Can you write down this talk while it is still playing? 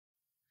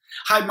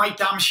Hi, Mike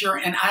Domitrz here,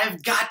 and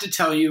I've got to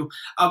tell you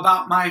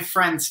about my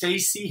friend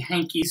Stacey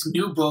Hanke's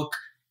new book,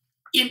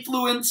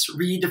 Influence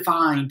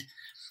Redefined.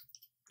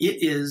 It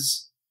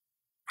is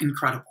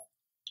incredible.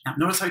 Now,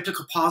 notice how I took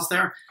a pause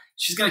there?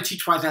 She's going to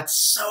teach why that's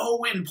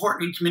so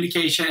important in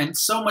communication and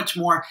so much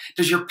more.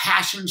 Does your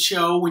passion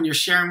show when you're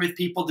sharing with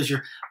people? Does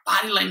your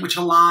body language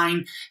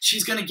align?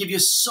 She's going to give you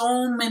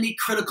so many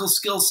critical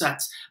skill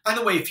sets. By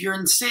the way, if you're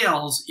in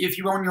sales, if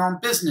you own your own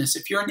business,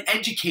 if you're an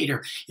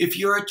educator, if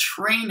you're a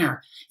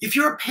trainer, if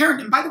you're a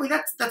parent, and by the way,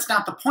 that's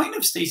not the point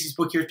of Stacey's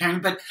book here,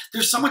 parenting, but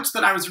there's so much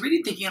that I was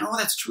reading thinking, oh,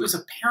 that's true as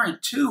a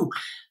parent too.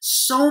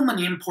 So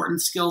many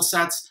important skill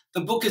sets.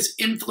 The book is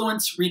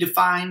Influence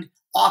Redefined,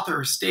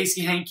 author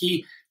Stacey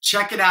Hanke.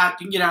 Check it out.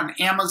 You can get it on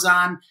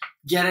Amazon.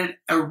 Get it,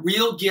 a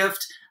real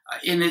gift,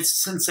 and it's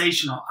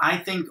sensational. I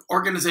think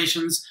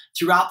organizations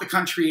throughout the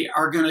country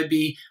are going to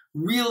be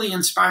really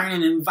inspiring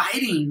and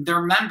inviting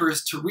their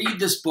members to read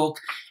this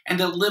book and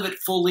to live it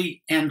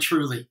fully and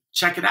truly.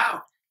 Check it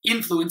out.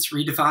 Influence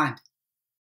Redefined.